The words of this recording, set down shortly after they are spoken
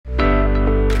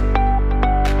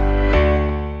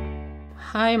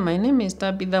Hi, my name is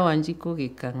Tabitha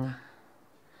Gikanga.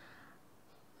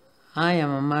 I am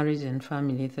a marriage and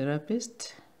family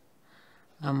therapist.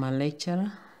 I'm a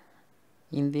lecturer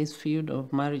in this field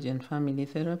of marriage and family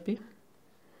therapy.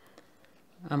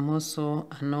 I'm also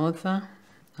an author.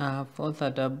 I've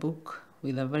authored a book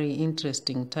with a very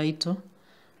interesting title,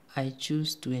 I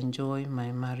Choose to Enjoy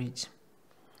My Marriage.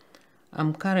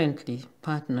 I'm currently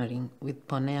partnering with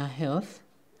Ponea Health.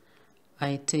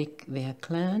 I take their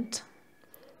client,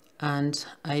 and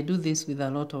I do this with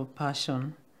a lot of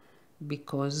passion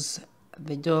because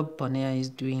the job Ponea is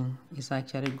doing is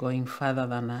actually going further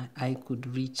than I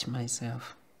could reach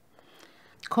myself.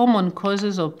 Common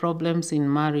causes of problems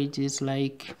in marriage is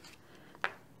like,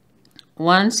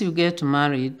 once you get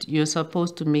married, you're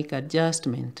supposed to make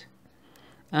adjustment.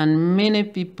 And many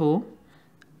people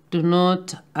do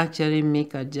not actually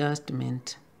make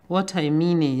adjustment. What I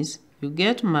mean is, you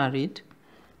get married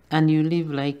and you live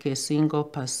like a single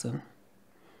person.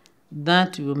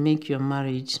 That will make your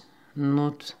marriage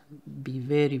not be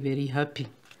very, very happy.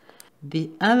 The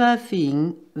other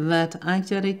thing that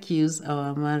actually kills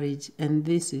our marriage, and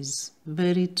this is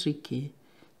very tricky,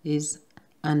 is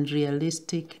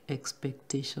unrealistic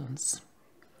expectations.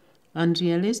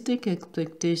 Unrealistic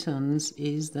expectations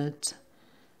is that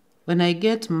when I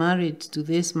get married to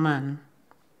this man,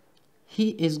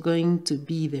 he is going to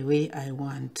be the way I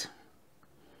want.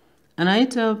 And I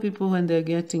tell people when they're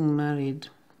getting married,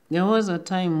 there was a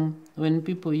time when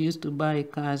people used to buy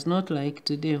cars, not like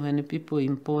today when people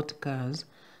import cars.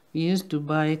 We used to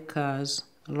buy cars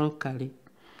locally.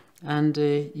 And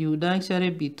you would actually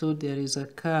be told there is a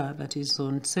car that is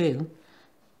on sale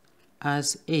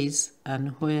as is and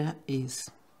where is.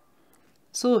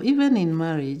 So even in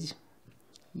marriage,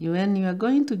 when you are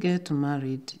going to get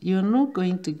married, you're not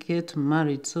going to get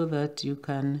married so that you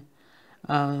can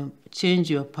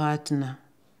change your partner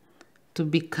to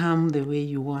become the way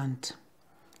you want.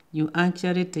 You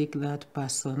actually take that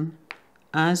person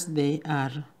as they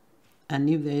are. And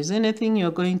if there is anything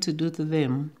you're going to do to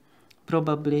them,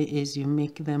 probably is you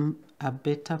make them a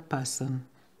better person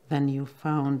than you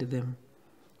found them.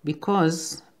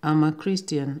 Because I'm a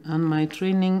Christian and my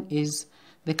training is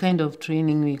the kind of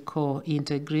training we call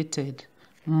integrated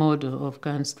model of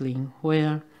counseling,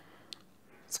 where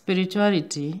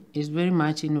spirituality is very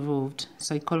much involved.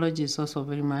 Psychology is also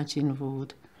very much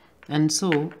involved. And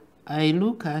so I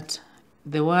look at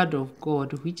the word of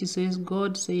God, which says,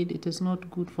 God said it is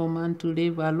not good for man to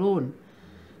live alone.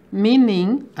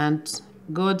 Meaning, and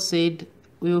God said,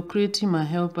 we will create him a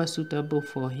helper suitable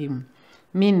for him.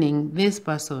 Meaning, this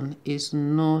person is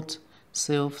not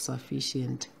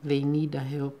self-sufficient. They need a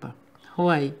helper.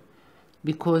 Why?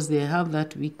 Because they have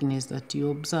that weakness that you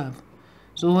observe.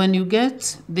 So when you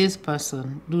get this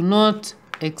person, do not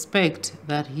expect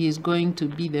that he is going to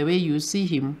be the way you see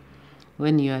him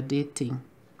when you are dating.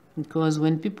 Because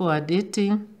when people are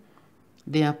dating,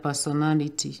 their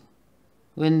personality.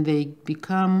 When they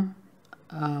become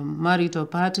marital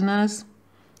partners,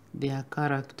 their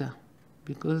character.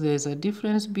 Because there's a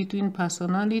difference between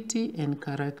personality and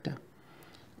character.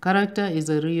 Character is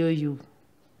a real you.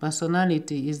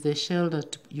 Personality is the shell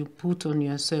that you put on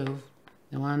yourself,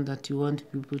 the one that you want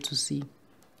people to see.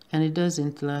 And it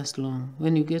doesn't last long.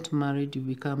 When you get married, you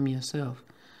become yourself.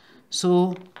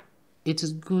 So it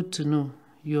is good to know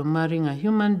you're marrying a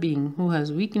human being who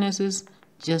has weaknesses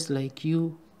just like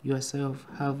you yourself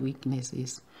have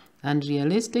weaknesses. And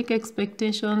realistic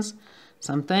expectations,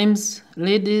 sometimes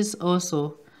ladies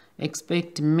also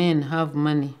expect men have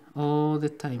money all the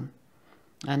time.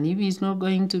 And if he's not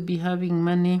going to be having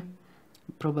money,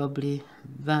 probably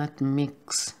that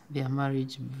makes their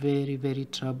marriage very, very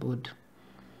troubled.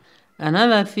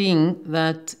 Another thing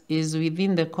that is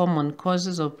within the common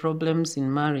causes of problems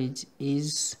in marriage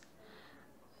is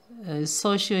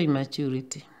social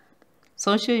immaturity.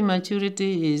 Social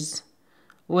immaturity is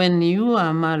when you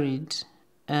are married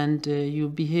and you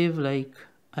behave like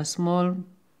a small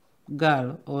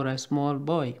girl or a small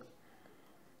boy.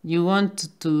 You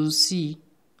want to see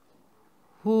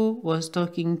who was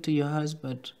talking to your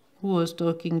husband, who was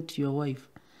talking to your wife.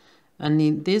 And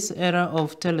in this era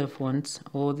of telephones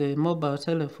or the mobile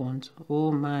telephones,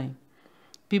 oh my,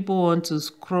 people want to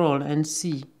scroll and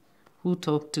see who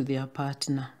talked to their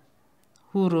partner,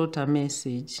 who wrote a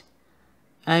message.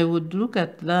 I would look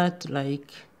at that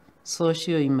like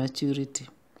social immaturity,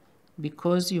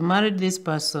 because you married this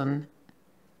person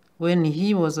when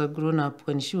he was a grown-up,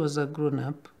 when she was a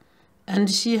grown-up, and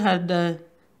she had a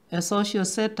social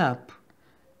setup.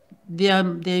 There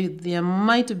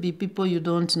might be people you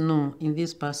don't know in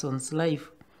this person's life,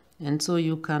 And so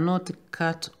you cannot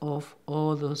cut off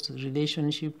all those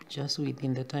relationships just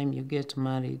within the time you get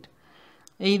married.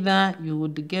 Either you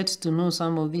would get to know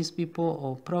some of these people,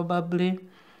 or probably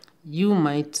you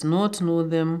might not know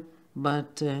them,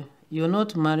 but you're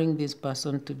not marrying this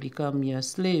person to become your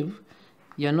slave.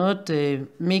 You're not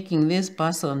making this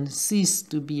person cease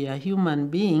to be a human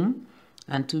being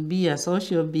and to be a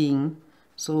social being.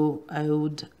 So I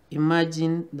would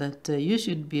imagine that you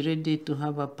should be ready to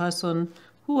have a person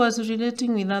who was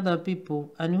relating with other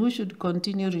people and who should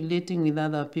continue relating with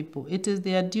other people. It is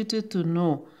their duty to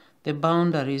know the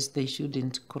boundaries they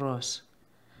shouldn't cross.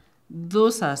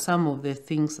 Those are some of the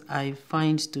things I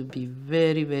find to be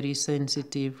very, very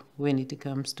sensitive when it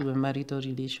comes to a marital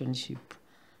relationship.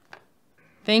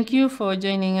 Thank you for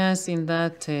joining us in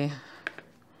that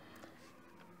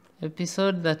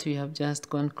episode that we have just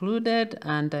concluded,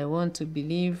 and I want to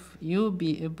believe you'll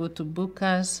be able to book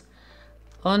us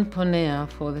on Ponea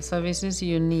for the services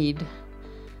you need.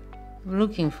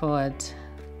 Looking forward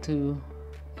to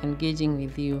engaging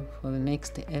with you for the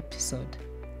next episode.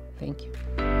 Thank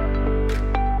you.